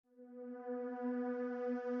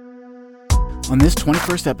On this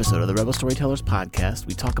 21st episode of the Rebel Storytellers podcast,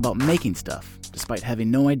 we talk about making stuff, despite having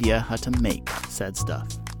no idea how to make said stuff.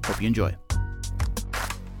 Hope you enjoy.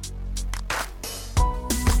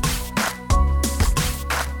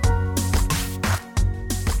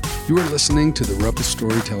 You are listening to the Rebel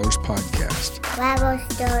Storytellers podcast. Rebel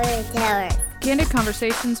Storytellers. Candid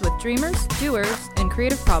conversations with dreamers, doers, and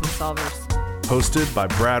creative problem solvers. Hosted by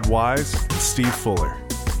Brad Wise and Steve Fuller.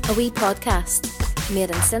 A wee podcast made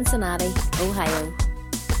in Cincinnati, Ohio.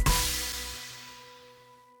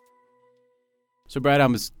 So, Brad, I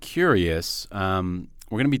was curious. We're going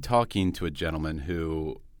to be talking to a gentleman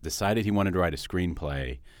who decided he wanted to write a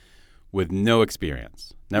screenplay with no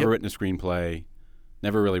experience. Never written a screenplay,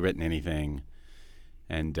 never really written anything,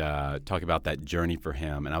 and talk about that journey for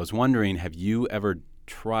him. And I was wondering, have you ever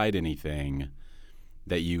tried anything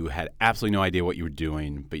that you had absolutely no idea what you were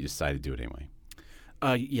doing, but you decided to do it anyway?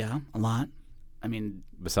 Yeah, a lot. I mean,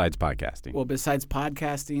 besides podcasting. Well, besides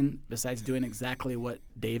podcasting, besides doing exactly what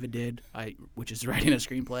David did, which is writing a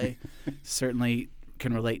screenplay, certainly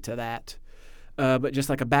can relate to that. But just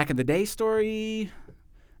like a back in the day story,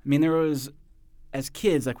 I mean, there was, as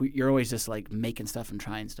kids, like you're always just like making stuff and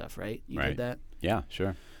trying stuff, right? You did that? Yeah,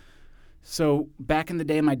 sure. So back in the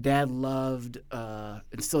day, my dad loved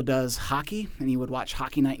and still does hockey, and he would watch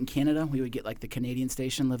Hockey Night in Canada. We would get like the Canadian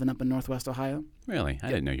station living up in Northwest Ohio. Really? I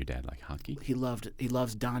didn't know your dad liked hockey. He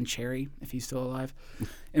loves Don Cherry, if he's still alive.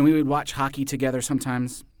 And we would watch hockey together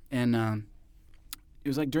sometimes. And it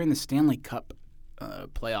was like during the Stanley Cup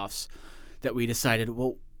playoffs that we decided,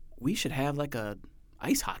 well, we should have like a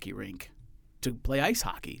ice hockey rink to play ice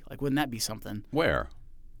hockey. Like, wouldn't that be something? Where?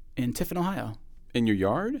 In Tiffin, Ohio. In your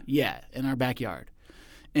yard? Yeah, in our backyard.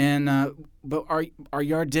 And but our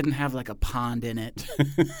yard didn't have like a pond in it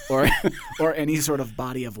or any sort of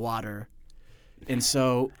body of water. And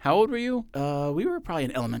so, how old were you? We were probably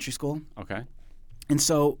in elementary school. Okay. And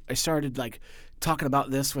so I started like talking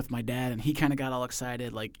about this with my dad, and he kind of got all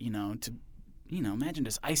excited, like, imagine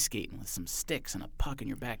just ice skating with some sticks and a puck in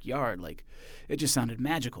your backyard. Like, it just sounded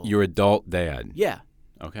magical. Your adult dad? Yeah.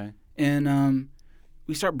 Okay. And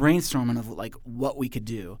we start brainstorming of like what we could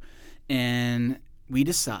do, and we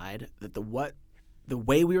decide that the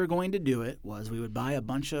way we were going to do it was we would buy a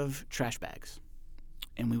bunch of trash bags,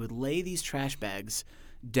 and we would lay these trash bags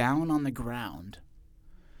down on the ground,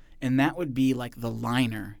 and that would be like the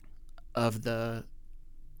liner of the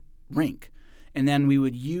rink. And then we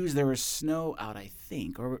would use, there was snow out, I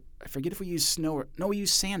think, or I forget if we used snow or no, we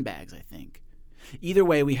used sandbags, I think. Either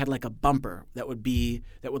way, we had like a bumper that would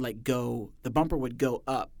go, the bumper would go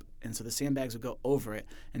up, and so the sandbags would go over it,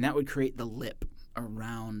 and that would create the lip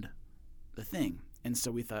around the thing. And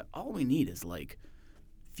so we thought, all we need is like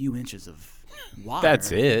a few inches of water.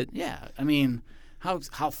 That's it. Yeah. I mean, how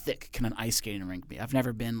thick can an ice skating rink be? I've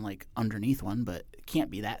never been like underneath one, but it can't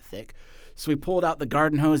be that thick. So we pulled out the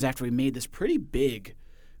garden hose after we made this pretty big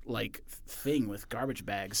like thing with garbage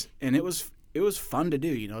bags, and it was fun to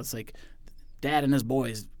do. It's like Dad and his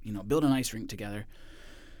boys, build an ice rink together.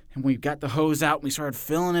 And we got the hose out and we started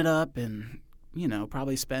filling it up, and,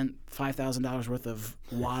 probably spent $5,000 worth of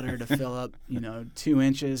water to fill up, 2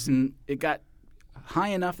 inches. And it got high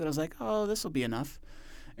enough that I was like, oh, this will be enough.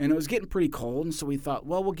 And it was getting pretty cold, and so we thought,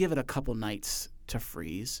 well, we'll give it a couple nights to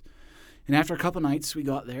freeze. And after a couple nights, we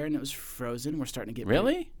got there and it was frozen. We're starting to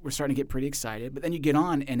get pretty excited. But then you get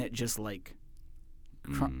on and it just like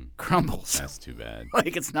crumbles. That's too bad.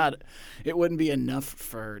 Like it wouldn't be enough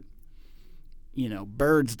for,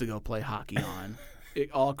 birds to go play hockey on.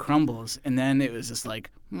 It all crumbles, and then it was just like,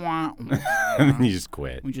 wah, wah. And then you just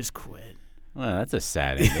quit. We just quit. Well, that's a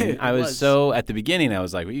sad ending. At the beginning, I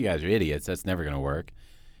was like, well, you guys are idiots. That's never going to work.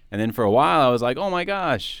 And then for a while, I was like, oh my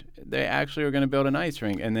gosh, they actually were going to build an ice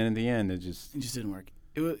rink. And then in the end, it just didn't work.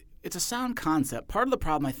 It's a sound concept. Part of the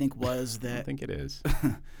problem, I think, was that I think it is.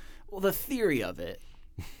 Well, the theory of it,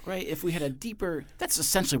 right? If we had a deeper, that's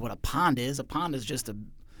essentially what a pond is. A pond is just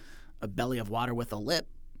a belly of water with a lip.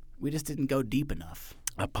 We just didn't go deep enough.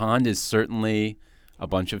 A pond is certainly a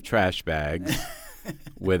bunch of trash bags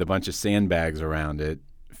with a bunch of sandbags around it,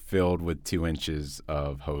 filled with 2 inches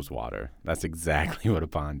of hose water. That's exactly what a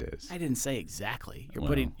pond is. I didn't say exactly.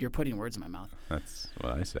 You're putting words in my mouth. That's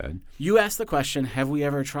what I said. You asked the question, have we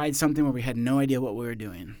ever tried something where we had no idea what we were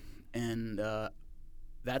doing? And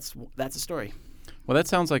that's a story. Well, that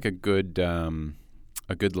sounds like a good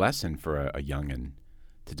lesson for a youngin'.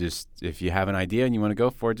 To just, if you have an idea and you want to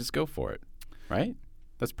go for it, just go for it, right?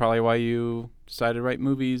 That's probably why you decided to write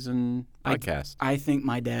movies and podcasts. I think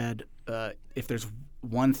my dad, if there's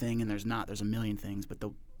one thing, and there's a million things, but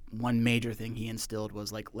the one major thing he instilled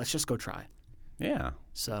was like, let's just go try. Yeah.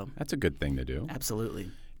 So that's a good thing to do.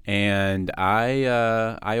 Absolutely. And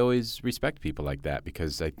I always respect people like that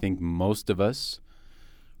because I think most of us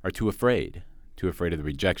are too afraid of the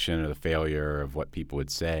rejection or the failure of what people would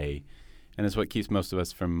say. And it's what keeps most of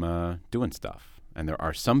us from doing stuff. And there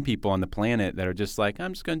are some people on the planet that are just like,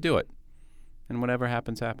 I'm just going to do it. And whatever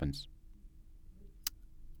happens, happens.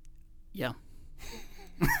 Yeah.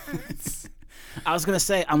 I was going to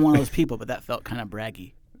say I'm one of those people, but that felt kind of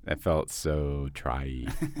braggy. That felt so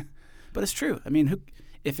try-y. But it's true. I mean,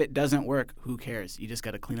 if it doesn't work, who cares? You just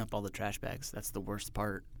got to clean up all the trash bags. That's the worst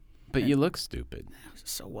part. But you look stupid.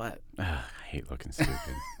 So what? I hate looking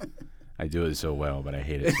stupid. I do it so well, but I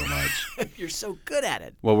hate it so much. You're so good at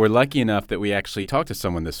it. Well, we're lucky enough that we actually talked to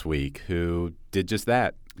someone this week who did just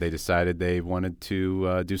that. They decided they wanted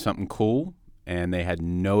to do something cool, and they had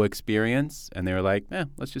no experience, and they were like,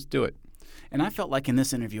 let's just do it. And I felt like in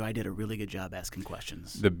this interview, I did a really good job asking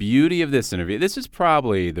questions. The beauty of this interview, this is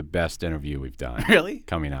probably the best interview we've done. Really?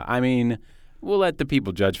 Coming out. I mean, we'll let the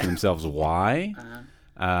people judge for themselves why.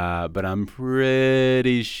 But I'm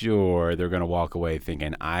pretty sure they're going to walk away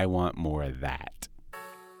thinking, I want more of that.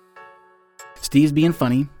 Steve's being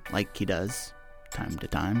funny, like he does, time to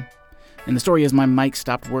time. And the story is my mic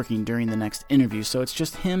stopped working during the next interview, so it's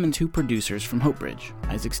just him and two producers from Hope Bridge,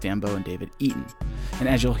 Isaac Stambo and David Eaton. And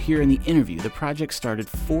as you'll hear in the interview, the project started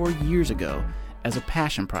 4 years ago as a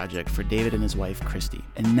passion project for David and his wife, Christy.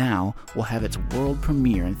 And now will have its world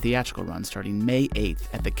premiere and theatrical run starting May 8th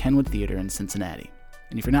at the Kenwood Theater in Cincinnati.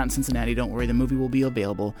 And if you're not in Cincinnati, don't worry, the movie will be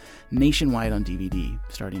available nationwide on DVD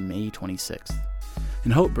starting May 26th.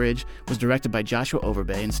 And Hope Bridge was directed by Joshua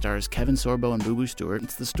Overbay and stars Kevin Sorbo and Boo Boo Stewart.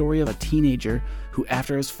 It's the story of a teenager who,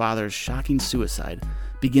 after his father's shocking suicide,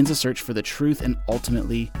 begins a search for the truth and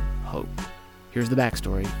ultimately hope. Here's the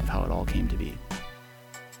backstory of how it all came to be.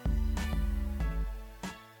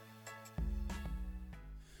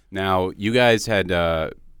 Now, you guys had, I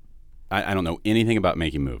don't know anything about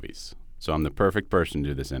making movies, so I'm the perfect person to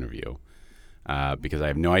do this interview. Because I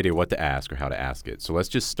have no idea what to ask or how to ask it. So let's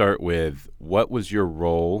just start with what was your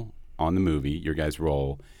role on the movie, your guys'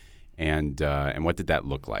 role, and what did that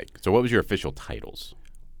look like? So what was your official titles?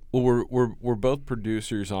 Well, we're both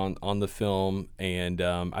producers on the film, and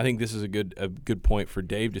I think this is a good point for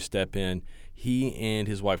Dave to step in. He and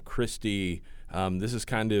his wife Christy. This is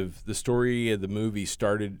kind of the story of the movie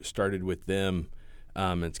started with them.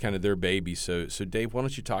 It's kind of their baby. So Dave, why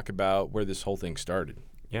don't you talk about where this whole thing started?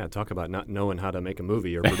 Yeah, talk about not knowing how to make a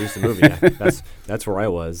movie or produce a movie. That's where I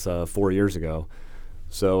was 4 years ago.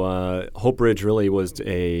 So Hope Bridge really was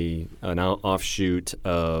an offshoot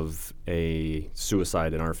of a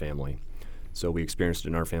suicide in our family. So we experienced it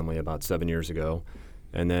in our family about 7 years ago.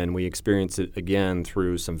 And then we experienced it again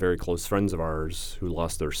through some very close friends of ours who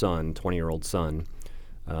lost their son, 20-year-old son,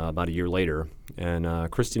 about a year later. And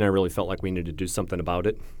Christy and I really felt like we needed to do something about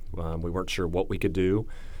it. We weren't sure what we could do.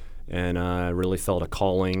 And I really felt a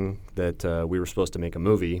calling that we were supposed to make a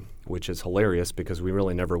movie, which is hilarious because we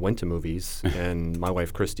really never went to movies. And my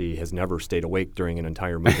wife, Christy, has never stayed awake during an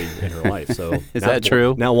entire movie in her life. So Is that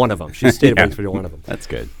true? Now one of them. She stayed awake for one of them. That's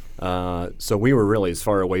good. So we were really as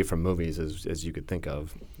far away from movies as you could think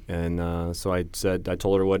of. And so I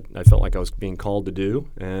told her what I felt like I was being called to do.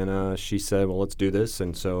 And she said, well, let's do this.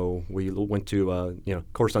 And so we went to,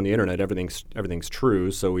 of course, on the Internet, everything's true.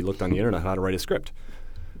 So we looked on the Internet how to write a script.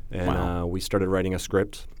 And we started writing a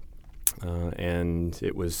script, and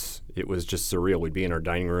it was just surreal. We'd be in our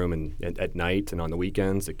dining room and at night and on the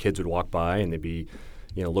weekends, the kids would walk by and they'd be,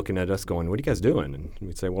 looking at us going, "What are you guys doing?" And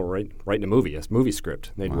we'd say, "Well, writing a movie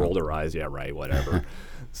script." And they'd roll their eyes, "Yeah, right, whatever."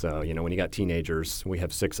 So when you got teenagers, we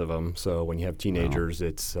have 6 of them. So when you have teenagers,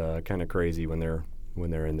 it's kind of crazy when they're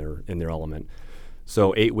in their element.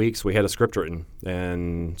 So 8 weeks, we had a script written,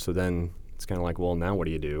 and so then. It's kind of like, well, now what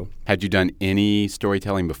do you do? Had you done any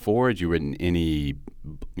storytelling before? Had you written any,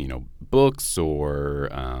 books or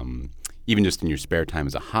even just in your spare time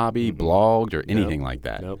as a hobby, blogged or anything like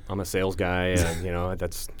that? Nope. I'm a sales guy, and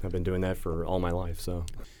I've been doing that for all my life. So,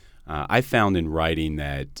 I found in writing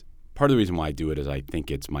that part of the reason why I do it is I think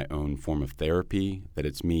it's my own form of therapy. That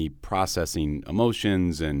it's me processing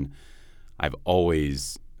emotions, and I've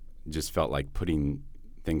always just felt like putting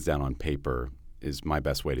things down on paper is my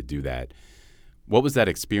best way to do that. What was that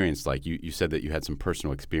experience like? You said that you had some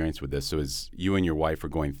personal experience with this. So as you and your wife were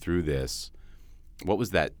going through this, what was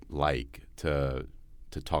that like to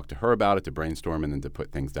talk to her about it, to brainstorm, and then to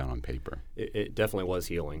put things down on paper? It definitely was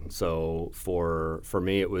healing. So for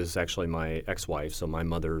me, it was actually my ex-wife, so my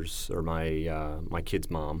mother's or my kid's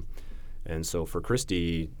mom. And so for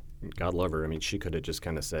Christy, God love her. I mean, she could have just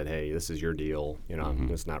kind of said, "Hey, this is your deal. You know,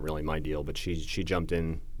 it's not really my deal." But she jumped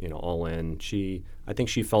in, all in. I think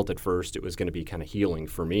she felt at first it was going to be kind of healing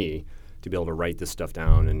for me to be able to write this stuff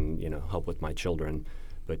down and help with my children.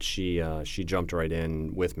 But she jumped right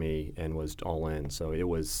in with me and was all in. So it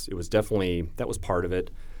was definitely, that was part of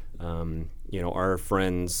it. Our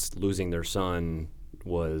friends losing their son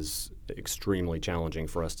was extremely challenging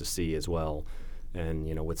for us to see as well. And,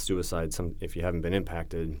 with suicide, if you haven't been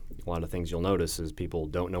impacted, a lot of things you'll notice is people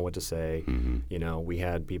don't know what to say. We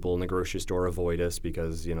had people in the grocery store avoid us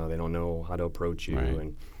because, they don't know how to approach you. Right.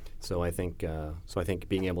 And so I think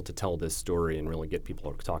being able to tell this story and really get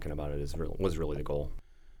people talking about it was really the goal.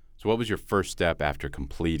 So what was your first step after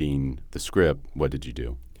completing the script? What did you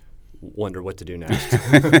do? Wonder what to do next.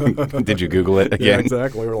 Did you Google it again? Yeah,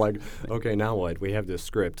 exactly. We're like, okay, now what? We have this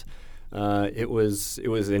script. It was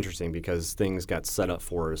interesting because things got set up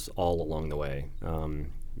for us all along the way.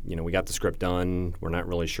 We got the script done. We're not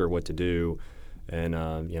really sure what to do,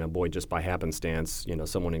 and boy, just by happenstance,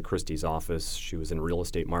 someone in Christie's office, she was in real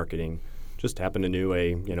estate marketing, just happened to know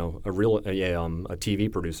a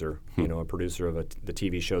TV producer, a producer of the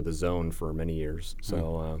TV show The Zone for many years.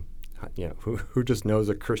 So, who just knows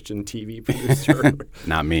a Christian TV producer?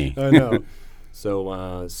 Not me. I know.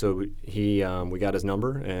 So he we got his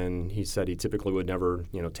number, and he said he typically would never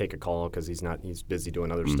take a call because he's busy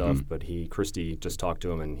doing other stuff. But Christy just talked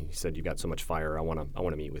to him, and he said, "You got so much fire. I want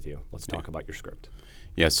to meet with you. Let's talk about your script."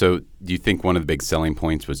 Yeah. So do you think one of the big selling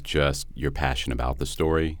points was just your passion about the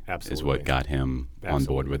story? Absolutely. Is what got him on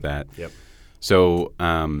board with that? Yep. So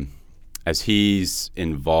as he's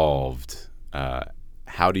involved,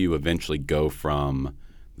 how do you eventually go from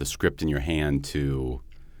the script in your hand to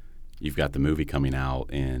you've got the movie coming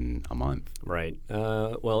out in a month? Right.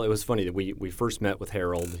 Well, it was funny that we first met with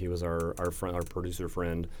Harold. He was our friend, our producer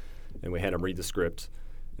friend, and we had him read the script.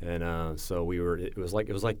 And so it was like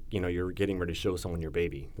you're getting ready to show someone your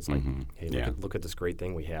baby. It's like, hey, look at this great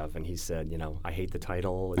thing we have. And he said, I hate the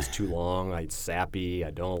title. It's too long. It's sappy. I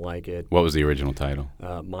don't like it. What was the original title?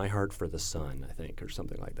 My Heart for the Sun, I think, or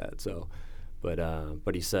something like that. So,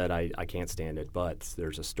 but he said, I can't stand it. But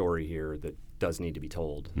there's a story here that does need to be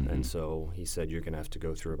told. And so he said, you're going to have to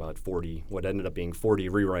go through about 40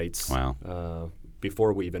 rewrites. Wow.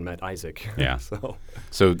 Before we even met Isaac. Yeah.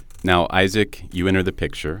 So now, Isaac, you enter the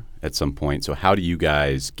picture at some point. So how do you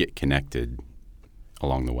guys get connected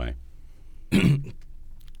along the way? I'm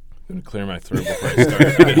going to clear my throat before I start.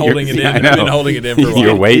 I've been holding it in. I've been holding it in for a while.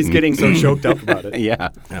 You're waiting. He's getting so choked up about it. Yeah.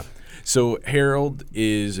 So Harold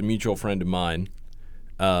is a mutual friend of mine.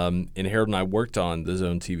 And Harold and I worked on the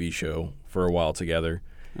Zone TV show for a while together.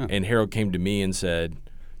 Oh. And Harold came to me and said,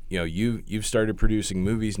 you've started producing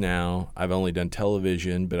movies now. I've only done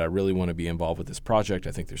television, but I really want to be involved with this project.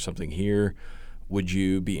 I think there's something here. Would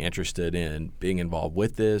you be interested in being involved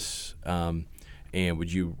with this? And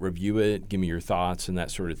would you review it, give me your thoughts, and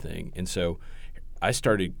that sort of thing? And so I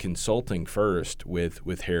started consulting first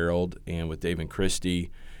with Harold and with Dave and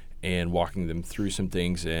Christy and walking them through some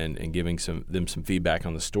things and giving them some feedback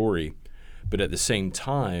on the story. But at the same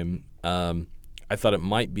time, I thought it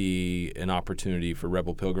might be an opportunity for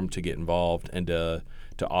Rebel Pilgrim to get involved and to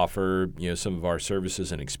offer some of our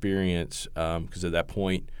services and experience because at that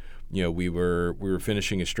point we were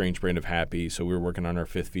finishing A Strange Brand of Happy, so we were working on our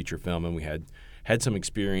 5th feature film and we had some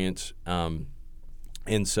experience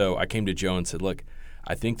and so I came to Joe and said, look,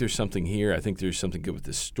 I think there's something here. I think there's something good with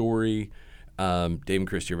this story. Dave and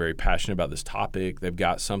Christy are very passionate about this topic. They've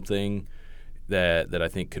got something that I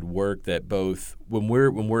think could work, that both when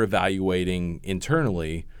we're evaluating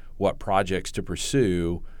internally what projects to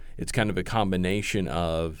pursue, it's kind of a combination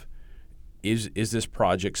of is this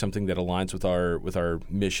project something that aligns with our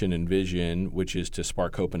mission and vision, which is to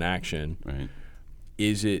spark hope and action? Right.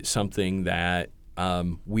 Is it something that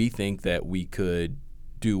we think that we could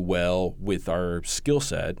do well with our skill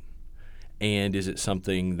set? And is it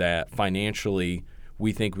something that financially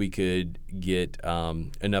we think we could get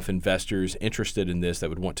enough investors interested in this that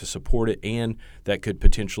would want to support it and that could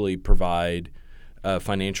potentially provide a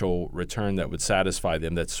financial return that would satisfy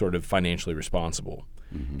them that's sort of financially responsible?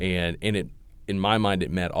 And it, in my mind, it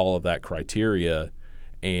met all of that criteria.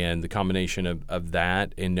 And the combination of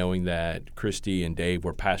that and knowing that Christy and Dave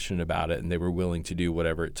were passionate about it and they were willing to do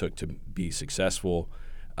whatever it took to be successful,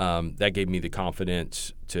 that gave me the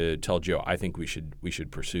confidence to tell Joe, I think we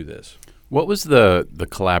should pursue this. What was the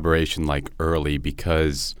collaboration like early?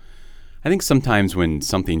 Because I think sometimes when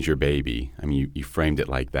something's your baby, I mean, you framed it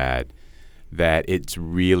like that it's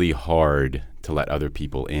really hard to let other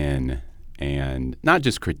people in and not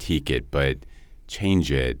just critique it, but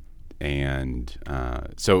change it. And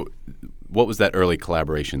so what was that early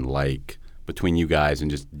collaboration like between you guys and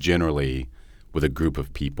just generally with a group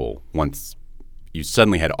of people once you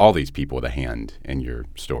suddenly had all these people with a hand in your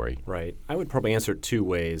story? Right. I would probably answer it two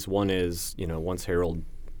ways. One is, once Harold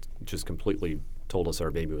just completely told us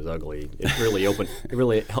our baby was ugly, it really opened. It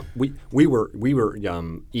really we were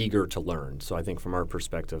eager to learn. So I think from our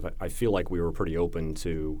perspective, I feel like we were pretty open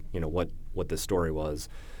to what this story was.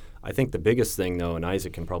 I think the biggest thing, though, and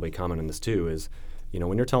Isaac can probably comment on this too, is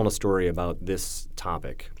when you're telling a story about this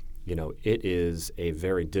topic, it is a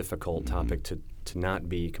very difficult topic to not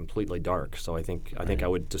be completely dark. So I think I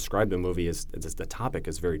would describe the movie as the topic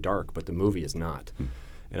is very dark, but the movie is not.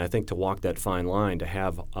 And I think to walk that fine line, to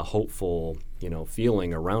have a hopeful,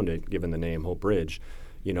 feeling around it, given the name Hope Bridge,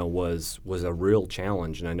 was a real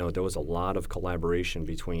challenge. And I know there was a lot of collaboration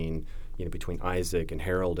between Isaac and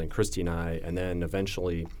Harold and Christy and I, and then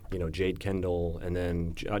eventually, Jade Kendall, and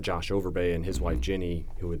then Josh Overbay and his wife Ginny,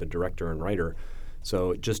 who were the director and writer.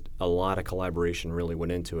 So just a lot of collaboration really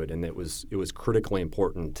went into it, and it was critically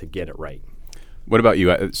important to get it right. What about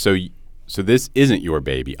you? So this isn't your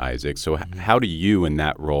baby, Isaac. So how do you, in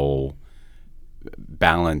that role,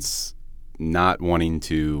 balance not wanting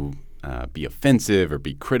to be offensive or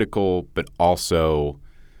be critical, but also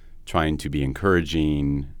trying to be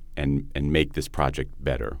encouraging and make this project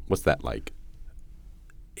better? What's that like?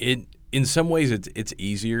 In some ways, it's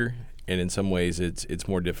easier. And in some ways, it's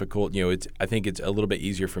more difficult. I think it's a little bit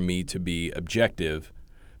easier for me to be objective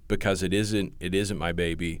because it isn't my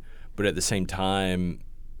baby. But at the same time,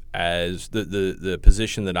 as the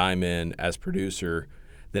position that I'm in as producer,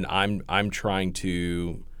 then I'm trying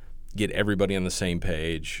to get everybody on the same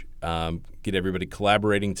page, get everybody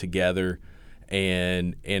collaborating together,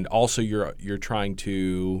 and also you're trying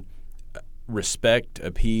to respect,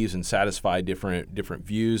 appease, and satisfy different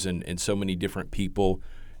views and so many different people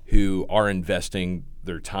who are investing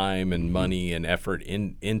their time and money and effort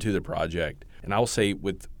into the project. And I'll say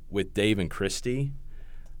with Dave and Christy,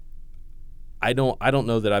 I don't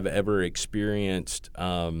know that I've ever experienced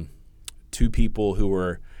two people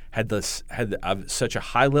who had such a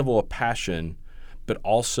high level of passion, but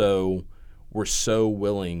also were so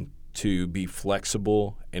willing to be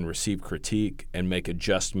flexible and receive critique and make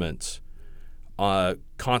adjustments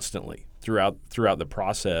constantly throughout the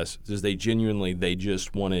process, because they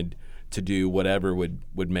just wanted to do whatever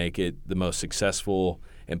would make it the most successful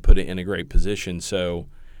and put it in a great position. So,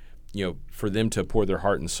 for them to pour their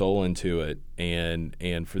heart and soul into it,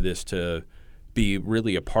 and for this to be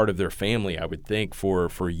really a part of their family, I would think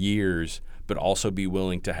for years, but also be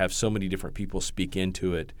willing to have so many different people speak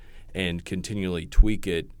into it and continually tweak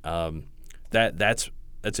it. That's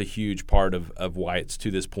a huge part of why it's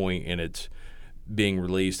to this point, and it's being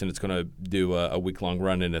released, and it's going to do a week-long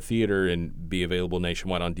run in a theater and be available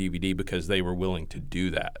nationwide on DVD because they were willing to do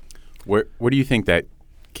that. Where do you think that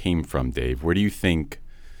came from, Dave? Where do you think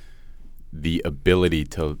the ability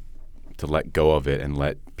to let go of it and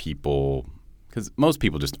let people – because most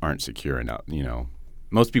people just aren't secure enough,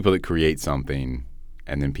 Most people that create something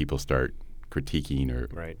and then people start critiquing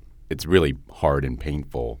right. It's really hard and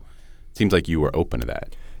painful. It seems like you were open to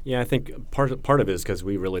that. Yeah, I think part of it is because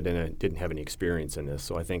we really didn't have any experience in this,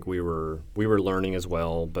 so I think we were learning as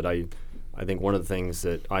well. But I think one of the things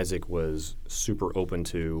that Isaac was super open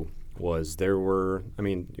to was we were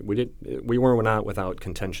not without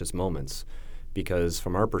contentious moments, because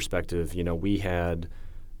from our perspective, we had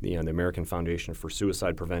the American Foundation for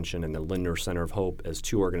Suicide Prevention and the Lindner Center of Hope as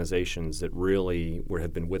two organizations that really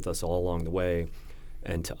have been with us all along the way.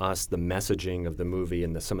 And to us, the messaging of the movie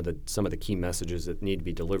and some of the key messages that need to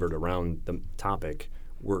be delivered around the topic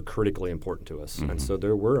were critically important to us. Mm-hmm. And so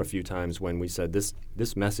there were a few times when we said this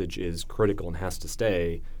message is critical and has to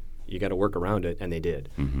stay. You got to work around it, and they did.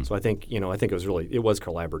 Mm-hmm. So I think it was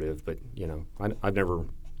collaborative. But I've never.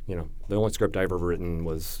 The only script I've ever written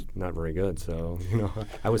was not very good. So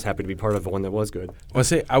I was happy to be part of the one that was good.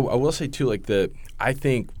 I will say too, I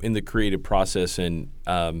think in the creative process, and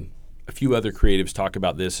a few other creatives talk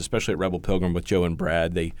about this, especially at Rebel Pilgrim with Joe and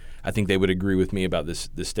Brad. I think they would agree with me about this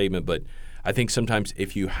statement. But I think sometimes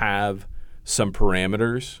if you have some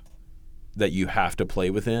parameters that you have to play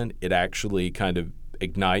within, it actually kind of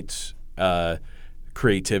ignites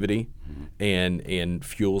creativity and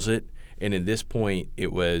fuels it. And at this point,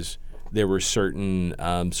 there were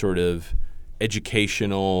certain sort of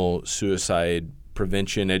educational suicide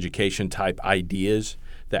prevention education type ideas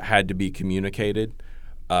that had to be communicated.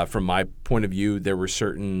 From my point of view, there were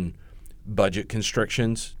certain budget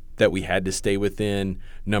constrictions that we had to stay within,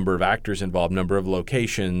 number of actors involved, number of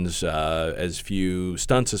locations, as few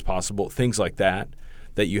stunts as possible, things like that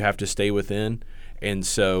you have to stay within. And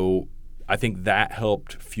so I think that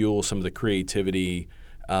helped fuel some of the creativity,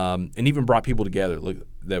 and even brought people together. Look,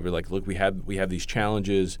 we have these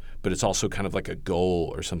challenges, but it's also kind of like a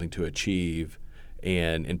goal or something to achieve,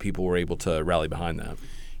 and people were able to rally behind that.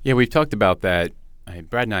 Yeah, we've talked about that.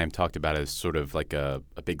 Brad and I have talked about it as sort of like a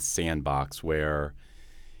big sandbox where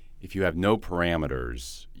if you have no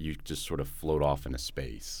parameters, you just sort of float off into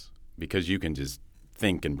space because you can just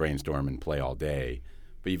think and brainstorm and play all day,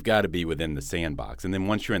 but you've got to be within the sandbox. And then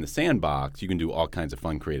once you're in the sandbox, you can do all kinds of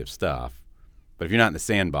fun, creative stuff. But if you're not in the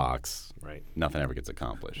sandbox, nothing ever gets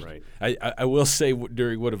accomplished. Right. I will say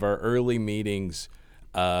during one of our early meetings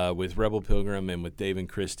with Rebel Pilgrim and with Dave and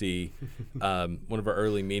Christy, one of our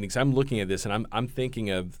early meetings, I'm looking at this and I'm thinking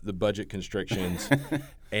of the budget constrictions,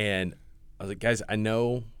 and I was like, guys, I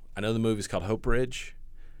know the movie's called Hope Bridge.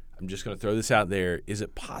 I'm just going to throw this out there. Is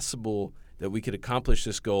it possible that we could accomplish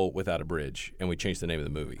this goal without a bridge? And we changed the name of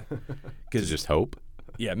the movie. Because just hope?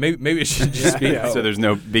 Yeah, maybe it should just be hope. So there's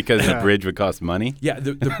because the bridge would cost money? Yeah,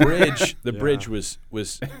 the bridge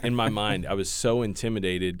was in my mind. I was so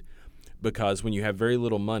intimidated because when you have very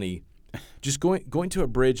little money, just going to a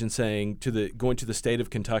bridge and saying going to the state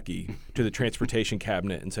of Kentucky, to the transportation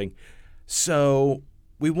cabinet and saying, so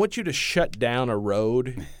we want you to shut down a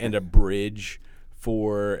road and a bridge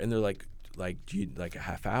and they're like, do you like a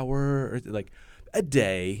half hour or like a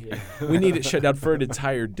day? Yeah. We need it shut down for an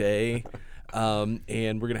entire day.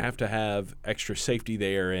 And we're going to have extra safety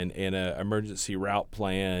there and an emergency route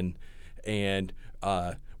plan. And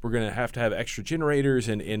we're going to have extra generators.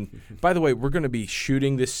 And by the way, we're going to be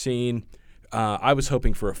shooting this scene. I was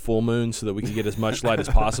hoping for a full moon so that we could get as much light as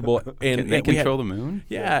possible. And Can they control the moon?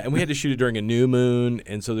 Yeah, and we had to shoot it during a new moon,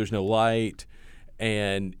 and so there's no light.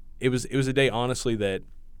 And it was a day, honestly, that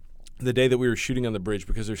the day that we were shooting on the bridge,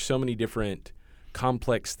 because there's so many different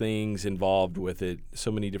complex things involved with it,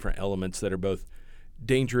 so many different elements that are both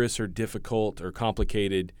dangerous or difficult or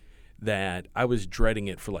complicated, that I was dreading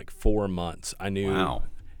it for like 4 months. I knew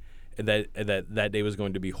that day was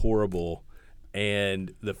going to be horrible.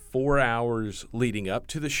 And the 4 hours leading up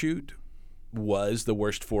to the shoot was the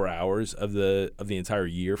worst 4 hours of the entire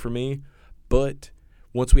year for me. But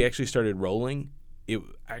once we actually started rolling,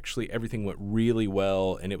 everything went really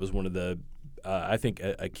well, and it was one of the I think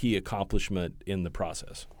a key accomplishment in the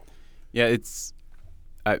process. Yeah, it's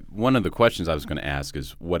one of the questions I was going to ask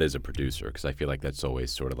is, what is a producer? Because I feel like that's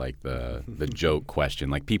always sort of like the joke question.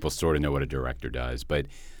 Like, people sort of know what a director does, but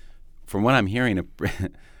from what I'm hearing,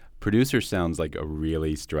 producer sounds like a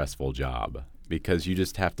really stressful job because you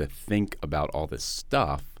just have to think about all this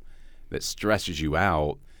stuff that stresses you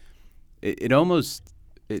out. It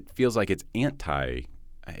feels like it's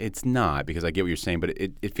it's not, because I get what you're saying, but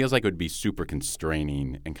it feels like it would be super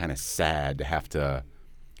constraining and kind of sad to have to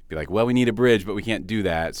be like, well, we need a bridge, but we can't do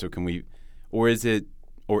that. So can we, or is it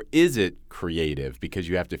creative because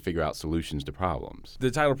you have to figure out solutions to problems?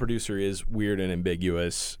 The title producer is weird and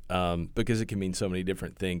ambiguous because it can mean so many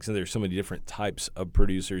different things, and there's so many different types of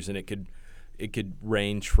producers, and it could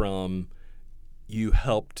range from you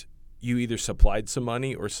either supplied some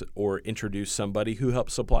money or introduced somebody who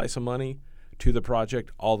helped supply some money to the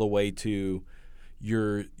project, all the way to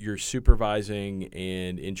you're supervising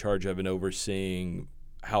and in charge of and overseeing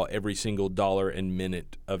how every single dollar and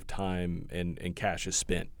minute of time and cash is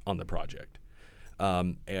spent on the project,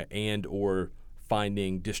 and or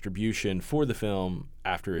finding distribution for the film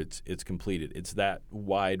after it's completed. It's that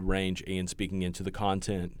wide range, and speaking into the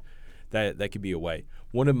content, that could be a way.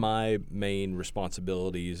 One of my main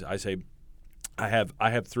responsibilities, I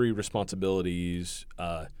have 3 responsibilities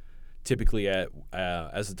typically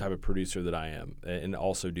as the type of producer that I am, and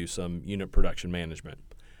also do some unit production management.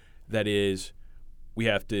 That is, we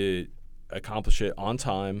have to accomplish it on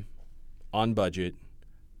time, on budget,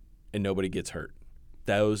 and nobody gets hurt.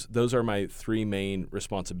 Those are my 3 main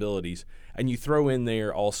responsibilities. And you throw in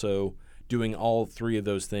there also doing all 3 of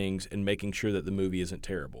those things and making sure that the movie isn't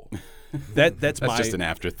terrible. That's just an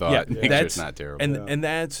afterthought. Yeah, Make sure it's not terrible. And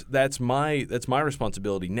that's my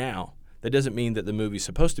responsibility now. That doesn't mean that the movie's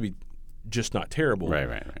supposed to be just not terrible.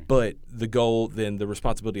 Right. But the goal, then the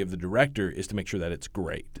responsibility of the director is to make sure that it's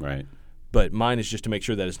great. Right. But mine is just to make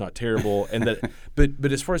sure that it's not terrible, and that.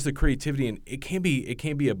 But as far as the creativity, and it can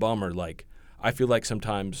be a bummer. Like, I feel like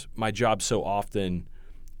sometimes my job so often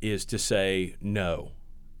is to say no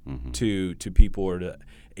to people,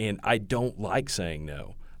 and I don't like saying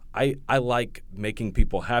no. I like making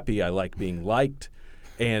people happy. I like being liked,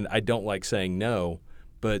 and I don't like saying no.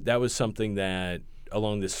 But that was something that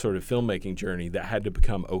along this sort of filmmaking journey that I had to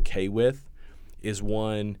become okay with, is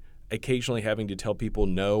one, occasionally having to tell people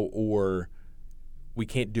no, or we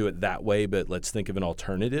can't do it that way, but let's think of an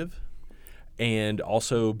alternative. and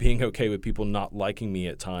also being okay with people not liking me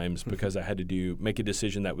at times because I had to make a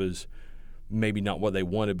decision that was maybe not what they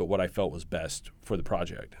wanted, but what I felt was best for the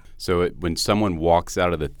project. So when someone walks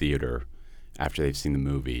out of the theater after they've seen the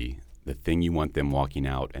movie, the thing you want them walking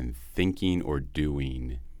out and thinking or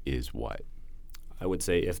doing is what? I would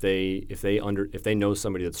say if they know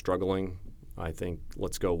somebody that's struggling, I think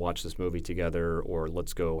let's go watch this movie together, or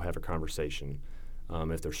let's go have a conversation.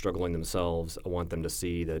 If they're struggling themselves, I want them to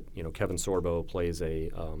see that Kevin Sorbo plays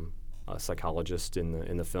a psychologist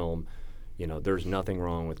in the film. There's nothing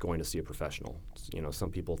wrong with going to see a professional.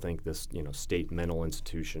 Some people think this state mental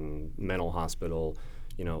institution, mental hospital.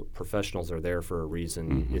 Professionals are there for a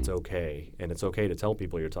reason. It's okay, and it's okay to tell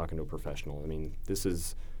people you're talking to a professional. I mean, this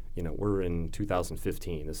is. We're in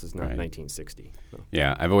 2015. This is not 1960. So.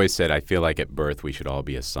 Yeah, I've always said I feel like at birth we should all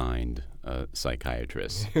be assigned a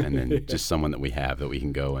psychiatrist and then just someone that we have that we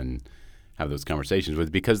can go and have those conversations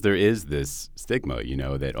with, because there is this stigma,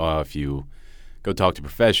 that, if you go talk to a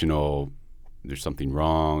professional, there's something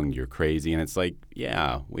wrong, you're crazy. And it's like,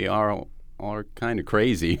 yeah, we are kind of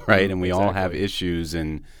crazy, right? And we all have issues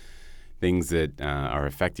and things that are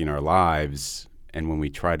affecting our lives. And when we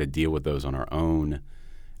try to deal with those on our own,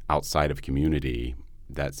 outside of community,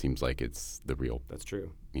 that seems like it's the real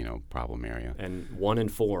problem area. And one in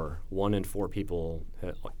four people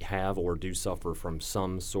have or do suffer from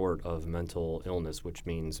some sort of mental illness, which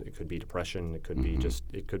means it could be depression, it could be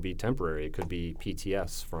it could be temporary, it could be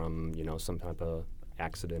PTS from some type of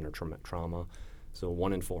accident or trauma. So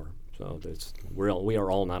 1 in 4. So we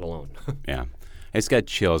are all not alone. Yeah, I just got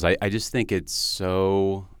chills. I just think it's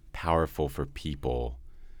so powerful for people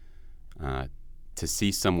to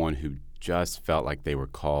see someone who just felt like they were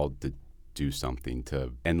called to do something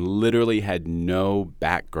and literally had no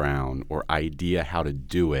background or idea how to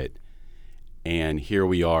do it. And here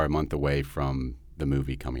we are a month away from the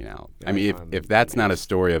movie coming out. I mean, if that's not a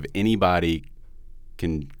story of anybody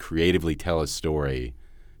can creatively tell a story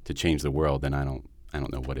to change the world, then I don't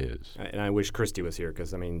know what is. And I wish Christy was here,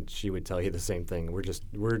 because she would tell you the same thing.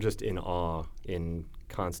 We're just in awe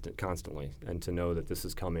constantly, and to know that this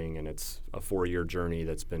is coming and it's a 4-year journey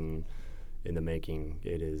that's been in the making.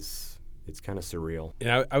 It's kind of surreal.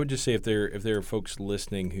 And I would just say if there are folks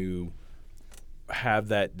listening who have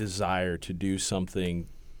that desire to do something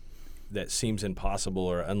that seems impossible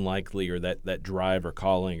or unlikely, or that drive or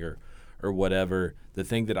calling or whatever, the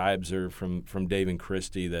thing that I observed from Dave and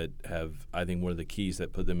Christy that have, I think, one of the keys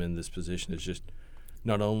that put them in this position is just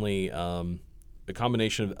not only a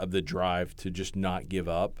combination of the drive to just not give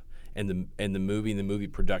up, and the movie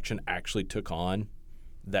production actually took on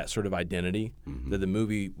that sort of identity, that the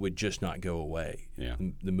movie would just not go away. Yeah.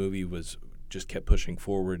 The movie just kept pushing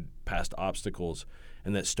forward past obstacles,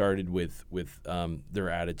 and that started with their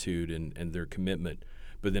attitude and their commitment,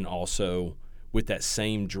 but then also with that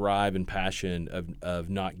same drive and passion of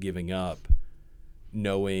not giving up,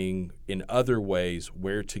 knowing in other ways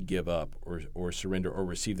where to give up or surrender or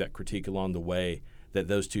receive that critique along the way, that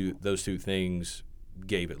those two things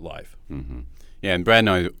gave it life. Mm-hmm. Yeah, and Brad and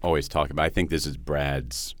I always talk about, I think this is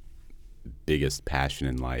Brad's biggest passion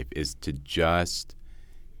in life, is to just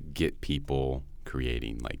get people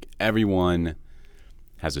creating. Like, everyone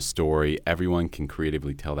has a story. Everyone can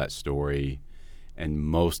creatively tell that story. And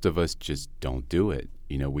most of us just don't do it.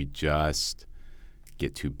 We just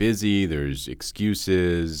get too busy. There's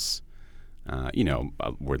excuses.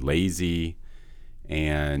 We're lazy.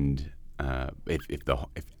 And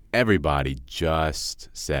if everybody just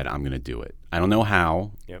said, I'm going to do it. I don't know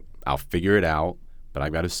how. Yep. I'll figure it out, but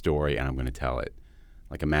I've got a story and I'm going to tell it.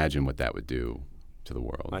 Like, imagine what that would do to the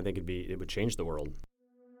world. I think it would change the world.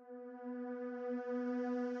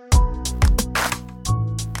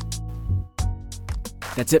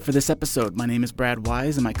 That's it for this episode. My name is Brad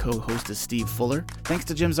Wise, and my co-host is Steve Fuller. Thanks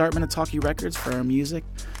to Jim Zartman at Talkie Records for our music.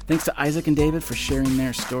 Thanks to Isaac and David for sharing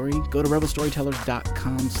their story. Go to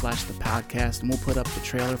rebelstorytellers.com/the-podcast, and we'll put up the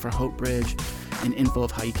trailer for Hope Bridge and info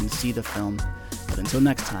of how you can see the film. But until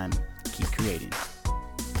next time, keep creating.